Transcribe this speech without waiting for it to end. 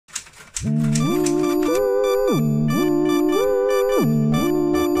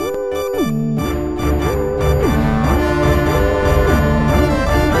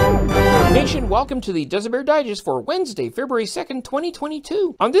welcome to the DUZA BEAR Digest for Wednesday, February 2nd,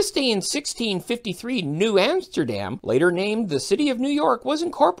 2022. On this day in 1653, New Amsterdam, later named the City of New York, was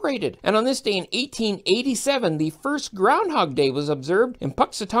incorporated. And on this day in 1887, the first Groundhog Day was observed in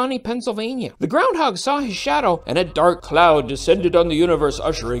Punxsutawney, Pennsylvania. The groundhog saw his shadow, and a dark cloud descended on the universe,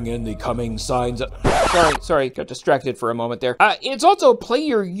 ushering in the coming signs of... Sorry, got distracted for a moment there. It's also Play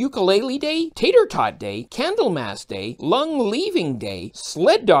Your Ukulele Day, Tater Day, Candlemas Day, Lung Leaving Day,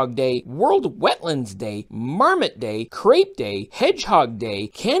 Sled Dog Day, World Wetlands Day, Marmot Day, Crepe Day, Hedgehog Day,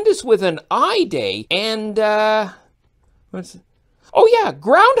 Candice with an I Day, and,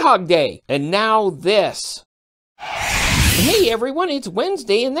 Groundhog Day. And now this. Hey everyone, it's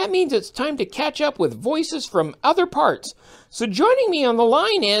Wednesday, and that means it's time to catch up with voices from other parts. So joining me on the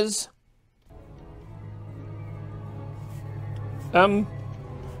line is...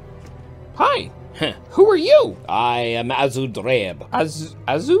 Hi. Who are you? I am Azudreb.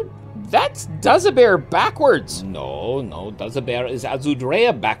 Azud? That's DUZA BEAR backwards. No, DUZA BEAR is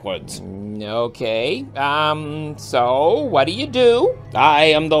Azudreb backwards. Okay, so what do you do? I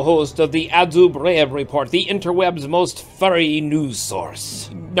am the host of the Azudreb Report, the interweb's most furry news source.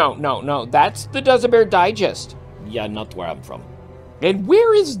 No, that's the DUZA BEAR Digest. Yeah, not where I'm from. And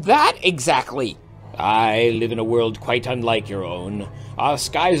where is that exactly? I live in a world quite unlike your own. Our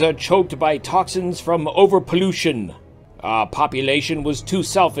skies are choked by toxins from overpollution. Our population was too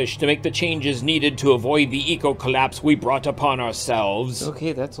selfish to make the changes needed to avoid the eco-collapse we brought upon ourselves.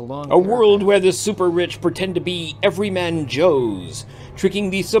 Okay, that's a long... A world where the super-rich pretend to be everyman Joes,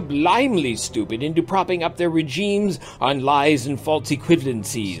 tricking the sublimely stupid into propping up their regimes on lies and false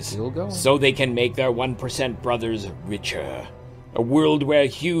equivalencies. Still going. So they can make their 1% brothers richer. A world where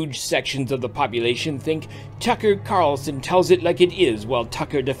huge sections of the population think Tucker Carlson tells it like it is, while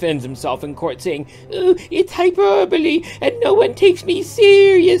Tucker defends himself in court saying, "Oh, it's hyperbole, and no one takes me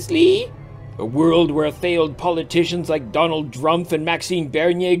seriously." A world where failed politicians like Donald Drumphf and Maxime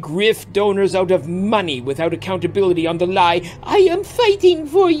Bernier grift donors out of money without accountability on the lie, "I am fighting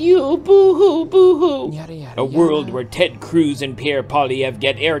for you, boo-hoo, boo-hoo." A world where Ted Cruz and Pierre Poilievre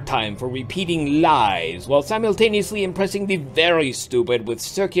get airtime for repeating lies, while simultaneously impressing the very stupid with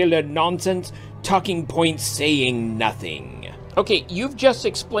circular nonsense, talking points saying nothing. Okay, you've just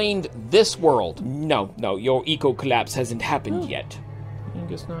explained this world. No, your eco-collapse hasn't happened yet. I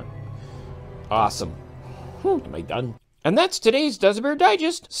guess not. Awesome. Am I done? And that's today's DUZA BEAR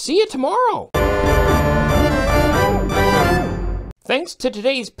Digest. See you tomorrow. Thanks to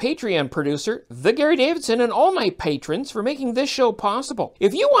today's Patreon producer, the Gary Davidson, and all my patrons for making this show possible.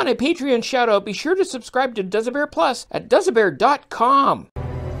 If you want a Patreon shout-out, be sure to subscribe to DUZA BEAR Plus at DUZABEAR.com.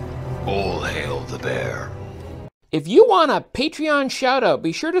 All hail the bear. If you want a Patreon shout-out,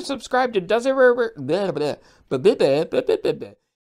 be sure to subscribe to DUZA BEAR...